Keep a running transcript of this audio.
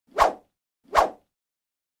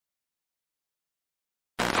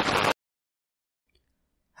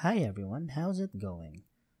Hi everyone, how's it going?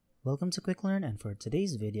 Welcome to Quick Learn, and for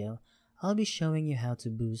today's video, I'll be showing you how to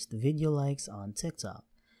boost video likes on TikTok.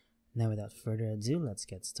 Now without further ado, let's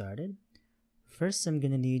get started. First, I'm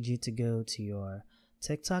gonna need you to go to your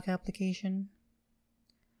TikTok application.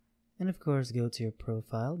 And of course, go to your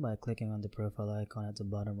profile by clicking on the profile icon at the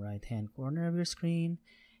bottom right hand corner of your screen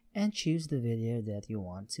and choose the video that you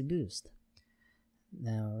want to boost.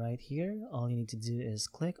 Now right here, all you need to do is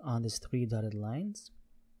click on these three dotted lines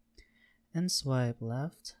and swipe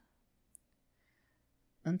left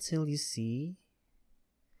until you see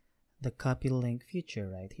the copy link feature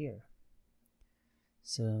right here.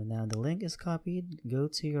 So now the link is copied. Go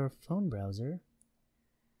to your phone browser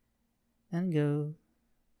and go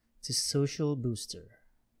to Social Booster.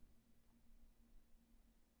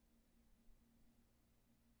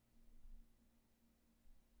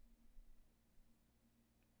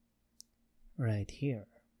 Right here.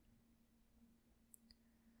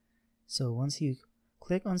 So once you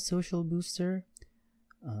click on Social Booster,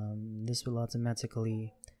 this will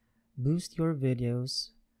automatically boost your videos,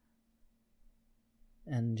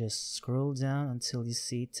 and just scroll down until you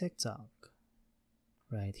see TikTok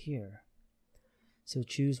right here. So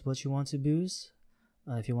choose what you want to boost.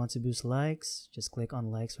 If you want to boost likes, just click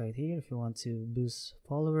on likes right here. If you want to boost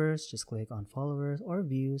followers, just click on followers, or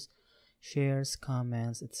views, shares,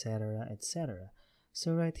 comments, etc., etc.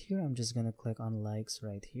 So right here, I'm just gonna click on likes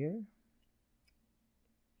right here.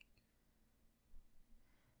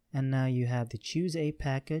 And now you have to choose a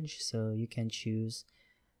package, so you can choose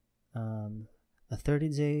a 30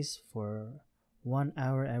 days for 1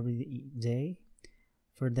 hour every day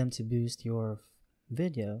for them to boost your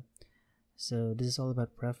video. So this is all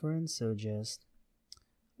about preference, so just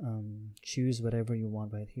choose whatever you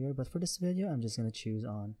want right here. But for this video, I'm just gonna choose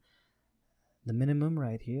on the minimum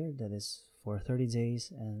right here, that is for 30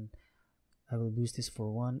 days, and I will boost this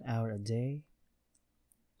for 1 hour a day.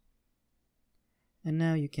 And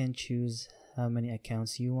now you can choose how many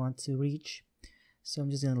accounts you want to reach. So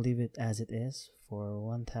I'm just going to leave it as it is for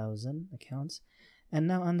 1000 accounts. And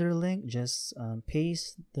now under link, just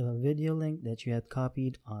paste the video link that you had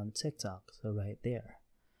copied on TikTok. So right there.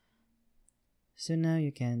 So now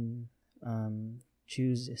you can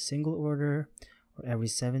choose a single order, or every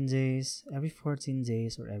 7 days, every 14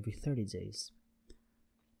 days, or every 30 days.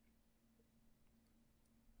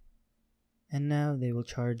 And now they will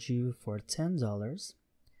charge you for $10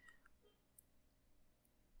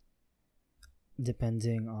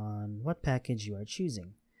 depending on what package you are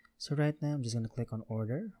choosing. So right now I'm just going to click on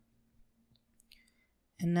order,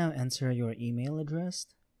 and now enter your email address.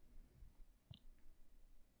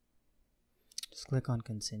 Just click on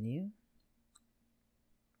continue.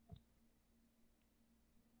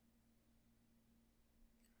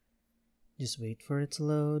 Just wait for it to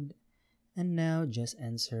load, and now just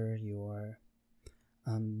enter your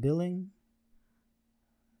billing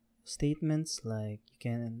statements. Like you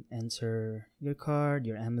can enter your card,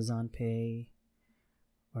 your Amazon Pay,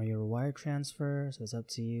 or your wire transfer, so it's up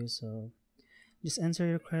to you. So just enter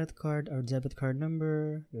your credit card or debit card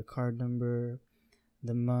number, your card number,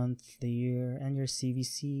 the month, the year, and your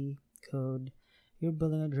CVC code, your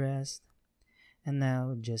billing address. And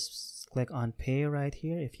now just click on pay right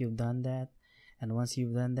here if you've done that. And once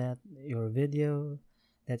you've done that, your video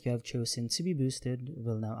that you have chosen to be boosted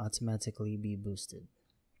will now automatically be boosted.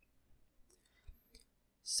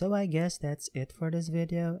 So I guess that's it for this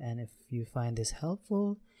video, and if you find this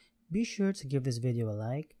helpful, be sure to give this video a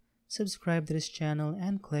like, subscribe to this channel,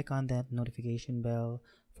 and click on that notification bell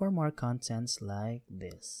for more contents like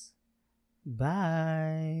this.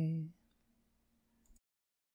 Bye!